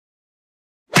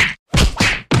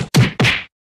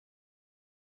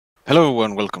Hello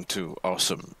and welcome to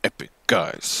Awesome Epic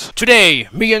Guys. Today,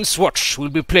 me and Zwhatsh will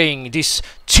be playing this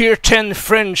tier 10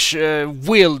 French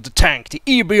wheeled tank, the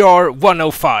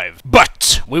EBR-105.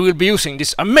 But we will be using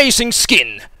this amazing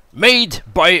skin made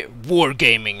by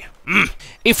Wargaming.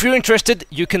 If you're interested,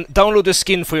 you can download the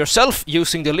skin for yourself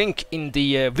using the link in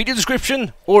the video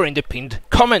description or in the pinned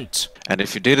comment. And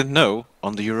if you didn't know,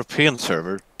 on the European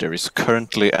server there is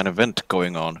currently an event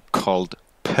going on called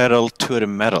Pedal to the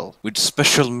Metal, with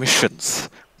special missions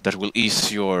that will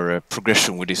ease your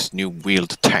progression with these new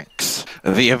wheeled tanks.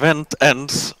 The event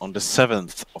ends on the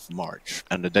 7th of March,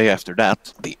 and the day after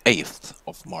that, the 8th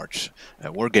of March,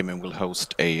 Wargaming will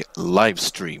host a live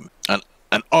stream, an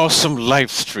awesome live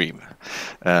stream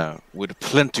with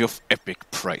plenty of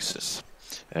epic prizes.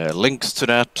 Links to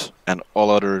that and all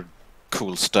other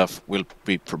cool stuff will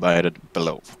be provided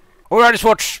below. Alright,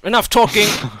 Zwhatsh, enough talking.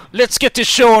 Let's get this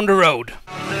show on the road.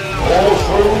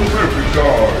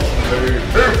 AwesomeEpicGuys play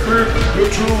epic the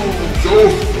tools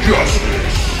of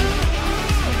justice.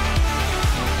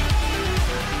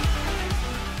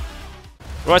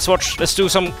 Right, Zwhatsh, let's do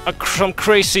some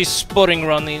crazy spotting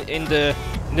run in the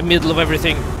middle of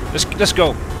everything. Let's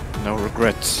go. No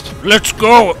regrets. Let's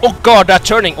go! Oh god, that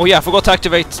turning! Oh yeah, I forgot to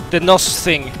activate the NOS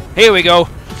thing. Here we go.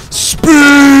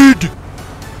 Speed!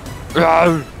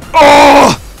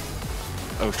 Oh!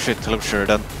 Oh shit, hello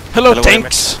Sheridan. Hello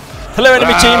tanks! Hello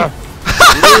enemy team!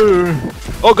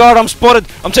 Oh god, I'm spotted!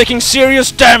 I'm taking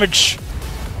serious damage!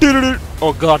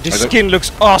 Oh god, this skin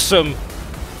looks awesome!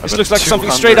 This looks like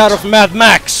something straight out of Mad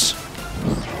Max!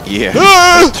 Yeah.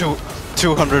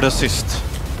 200 assist.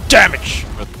 Damage!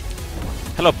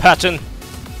 Hello Patton!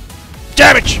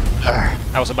 Damage!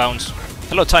 That was a bounce.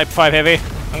 Hello Type 5 Heavy.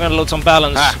 I'm gonna load some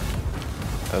balance.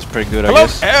 That's pretty good, Hello, I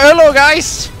guess. hello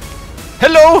guys!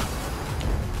 Hello!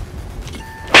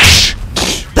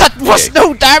 That was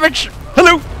no damage!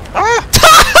 Hello!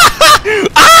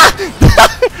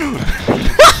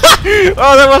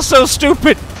 Oh, that was so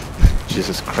stupid!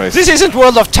 Jesus Christ. This isn't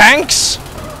World of Tanks!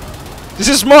 This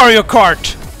is Mario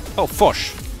Kart! Oh,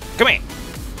 Fosh. Come here.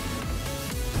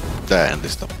 Där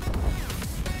this stuff.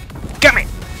 Come here!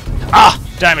 Ah!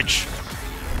 Damage!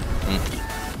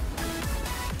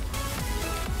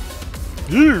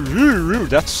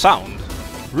 That sound.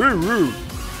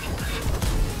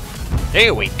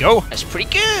 There we go. That's pretty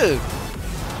good.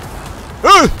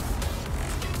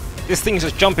 This thing is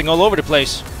just jumping all over the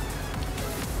place.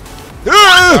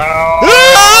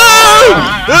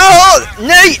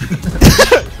 Nay!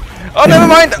 Oh, never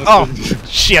mind. Oh,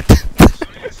 shit.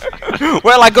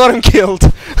 Well, I got him killed.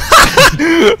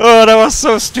 Oh, that was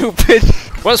so stupid.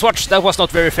 Well, Zwhatsh, that was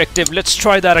not very effective. Let's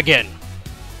try that again.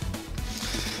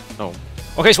 No.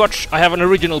 Okay, Zwhatsh, I have an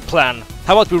original plan.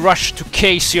 How about we rush to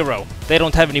K0? They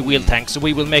don't have any wheel tanks, so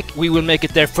we will make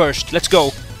it there first. Let's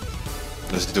go.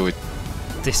 Let's do it.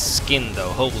 This skin, though,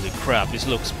 holy crap, this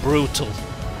looks brutal.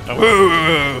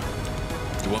 You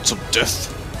want some death?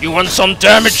 You want some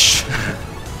damage?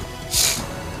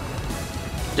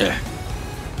 Yeah.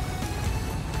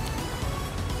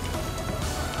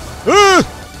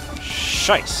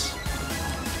 Shice.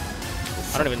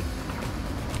 I don't even...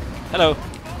 Hello.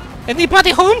 Anybody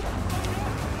home?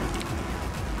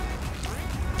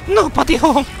 Nobody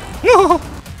home. No.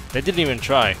 They didn't even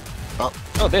try. Oh,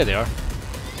 there they are.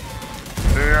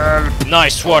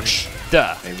 Nice, Zwhatsh.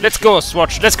 Duh. Let's go,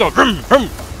 Zwhatsh. Let's go.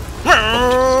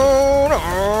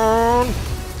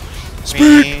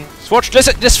 Speed. Zwhatsh,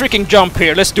 let's freaking jump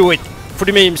here. Let's do it for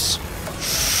the memes.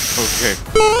 Okay.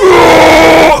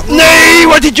 Oh, nay!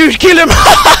 Why did you kill him?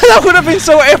 That would have been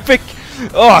so epic.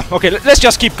 Oh, okay. Let's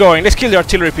just keep going. Let's kill the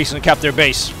artillery piece and cap their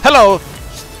base. Hello.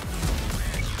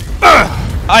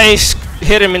 I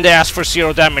hit him in the ass for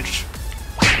 0 damage.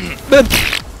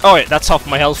 Oh yeah, that's half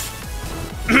my health.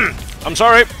 I'm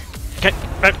sorry.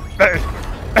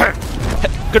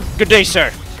 Good day,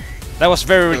 sir. That was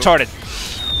very retarded.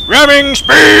 Ramming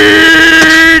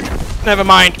speed. Never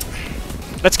mind.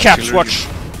 Let's cap Zwhatsh.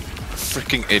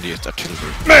 Freaking idiot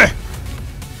artillery.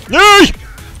 Nay!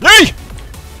 Nay!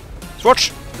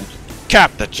 Zwhatsh.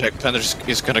 Cap. That Jack Panther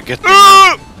is gonna get me.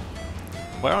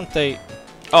 Where aren't they?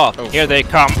 Oh, here they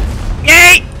come.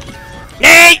 Nay!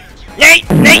 Nay! Nay!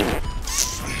 Nay!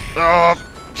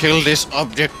 Kill this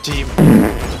object team.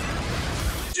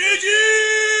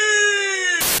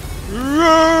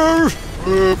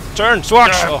 Turn,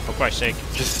 Zwhatsh! Oh, for Christ's sake.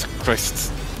 Jesus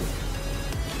Christ.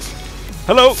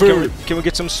 Hello! Can we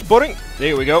get some spotting?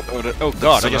 There we go. Oh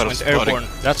god, I just went airborne.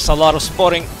 That's a lot of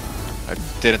spotting. I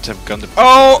didn't have gun.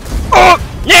 Oh! Oh!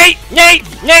 Nay! Nay!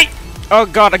 Nay! Oh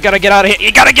god, I gotta get out of here!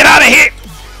 You gotta get out of here!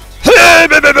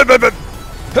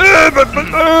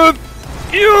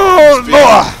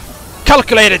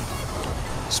 calculated!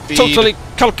 Speed. Totally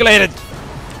calculated!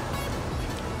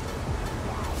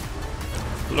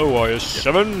 Hello,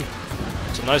 IS-7.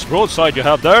 It's a nice broadside you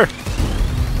have there.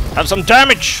 Have some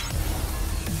damage!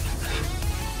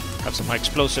 Have some high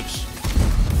explosives.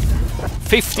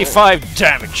 55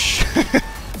 damage!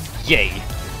 Yay!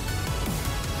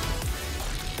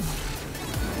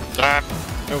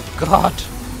 Oh god!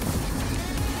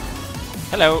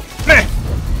 Hello!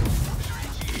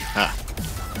 Ah.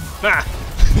 Ah.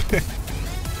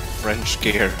 French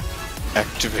gear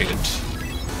activated.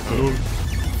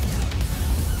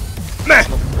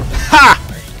 Ha!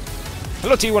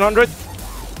 Hello, T-100.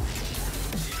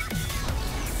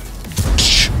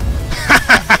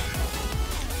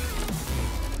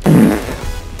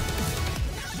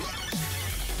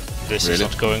 This is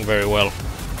not going very well.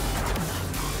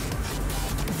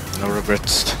 No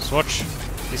regrets. Zwhatsh,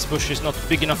 this bush is not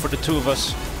big enough for the two of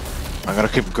us. I'm gonna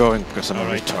keep going because I'm a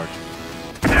Alright. retard.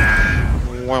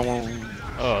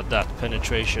 Oh, that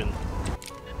penetration.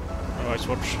 Alright,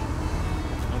 Zwhatsh.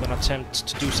 I'm gonna attempt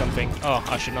to do something. Oh,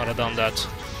 I should not have done that.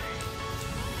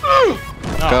 Oh,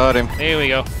 Got him. here we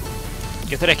go.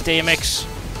 Get wrecked, AMX.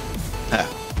 Ah.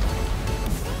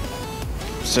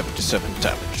 77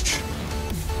 damage.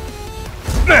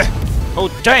 Oh,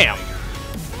 damn!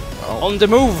 Oh. On the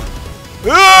move!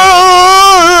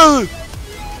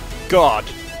 God!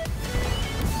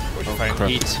 Oh, Fire crap.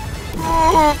 heat.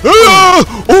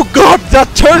 Oh god, that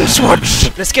turn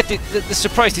Zwhatsh! Let's get the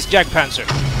surprise this Jagdpanzer.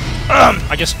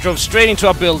 I just drove straight into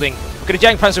a building. Get a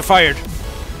Jagdpanzer fired.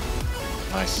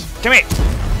 Nice. Come here!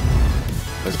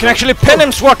 Let's You can actually pen him,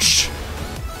 Zwhatsh!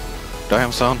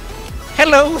 Damn, son.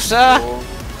 Hello, sir!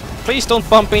 Please don't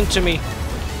bump into me.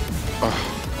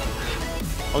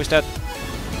 Oh, is that?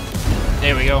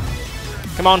 There we go.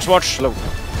 Come on, Zwhatsh. Hello.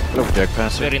 Hello,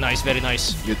 Jagdpanzer. Very nice, very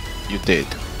nice. You did.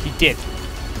 He did.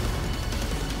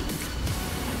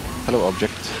 Hello,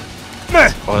 object. Meh.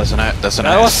 Oh, that's an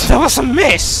ass. That was a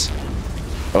miss!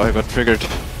 Oh, I got triggered.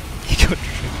 He got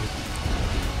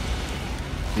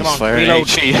He's on, firing reload.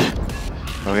 HE.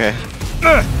 Okay.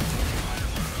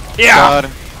 Yeah! Got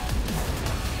him.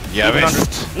 Yeah, E100.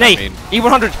 missed. Nay! I mean,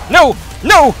 E100! No!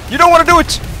 No! You don't want to do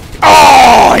it!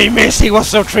 Oh! He missed! He was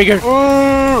so triggered!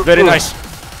 Very nice.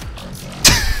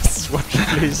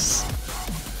 Zwhatsh, please.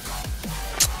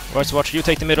 Right, Zwhatsh, you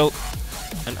take the middle.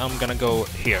 And I'm gonna go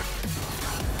here.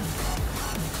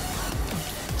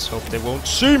 Let's hope they won't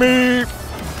see me!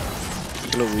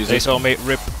 hello, Weezy. They saw me,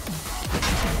 rip.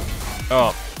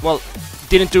 Oh, well,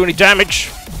 didn't do any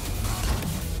damage.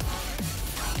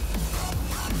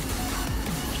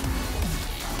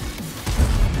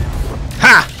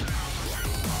 Ha!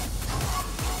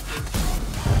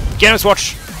 Get him,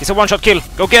 Zwhatsh. He's a one-shot kill.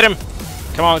 Go get him.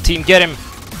 Come on, team, get him.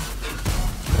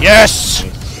 Yes!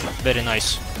 Very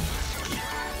nice.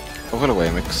 Oh, hello,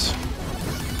 AMX.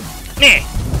 Nah.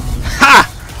 Ha!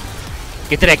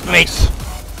 Get wrecked, mate.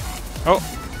 Oh,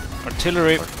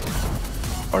 artillery.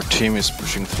 Our team is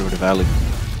pushing through the valley.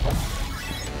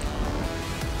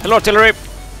 Hello, artillery.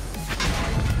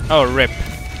 Oh, rip.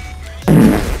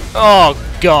 Oh,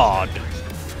 God.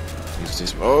 Use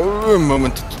this a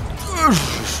moment to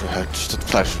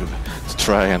flash to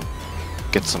try and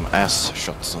get some ass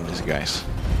shots on these guys.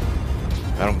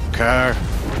 I don't care.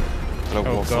 Hello,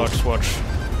 Oh, Waffle. God, Zwhatsh.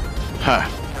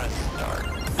 Ha!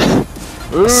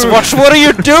 Zwhatsh, what are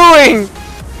you doing?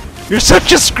 You're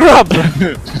such a scrub!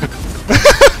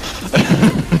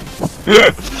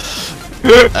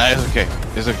 It's okay.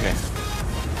 It's okay.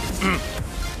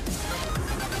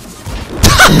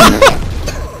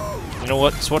 You know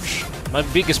what, Zwhatsh? My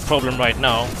biggest problem right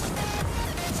now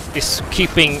is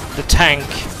keeping the tank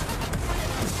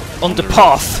on the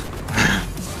path.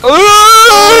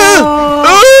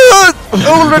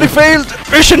 Already failed!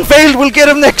 Mission failed! We'll get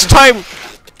him next time!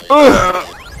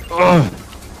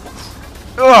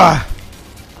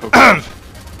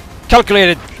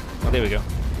 Calculated! Oh, there we go.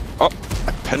 Oh,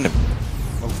 I penned him.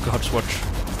 Oh god,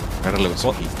 Zwhatsh. Gotta lose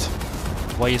some heat.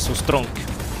 Why is so strong?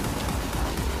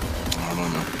 I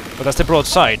don't know. But that's the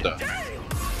broadside.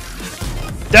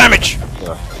 Damage!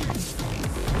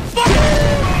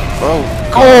 Oh,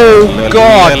 Oh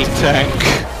god! Lel tank.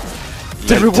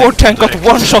 The Lel reward tank got tank.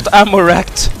 one-shot ammo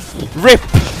racked! RIP!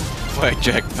 Why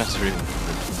Jagdpanzer even?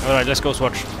 Alright, let's go,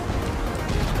 Zwhatsh.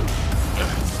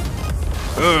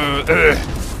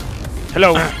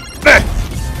 Hello!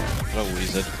 Hello,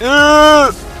 Wizard.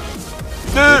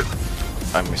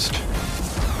 I missed.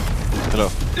 Hello.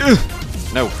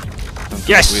 No. Don't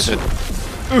do Yes! it, Wizard.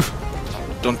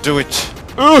 Don't do it.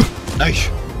 Nice.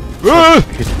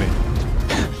 Hit me.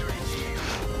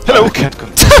 Hello. I can't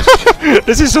control it.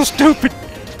 This is so stupid!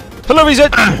 Hello,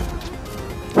 Wizard!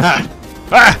 Ha!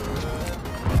 Ah!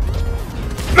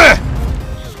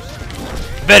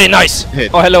 Very nice!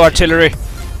 Hit. Oh, hello, artillery.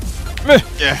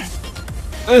 Yeah.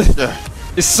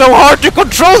 It's so hard to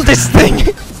control this thing!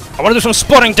 I wanna do some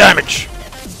spotting damage!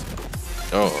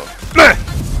 Oh.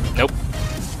 Nope.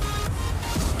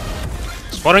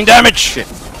 Spotting damage! Shit.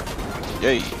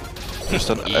 Yay. There's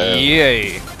an,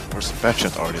 Yay! where's the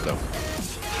batchet already though?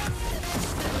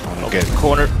 Okay, Get it.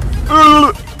 corner.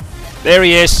 There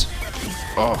he is.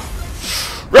 Oh.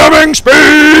 Ramming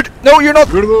speed! No, you're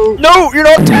not. No, you're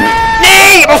not.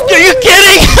 Nee! Are you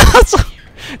kidding?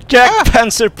 Jack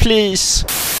Panzer, please.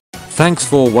 Thanks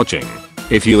for watching.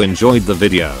 If you enjoyed the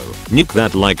video, nick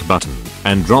that like button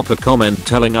and drop a comment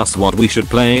telling us what we should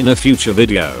play in a future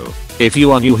video. If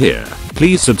you are new here,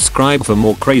 please subscribe for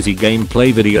more crazy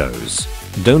gameplay videos.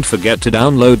 Don't forget to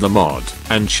download the mod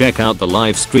and check out the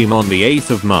live stream on the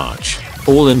 8th of March.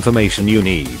 All information you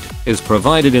need is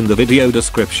provided in the video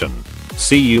description.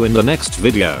 See you in the next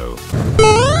video.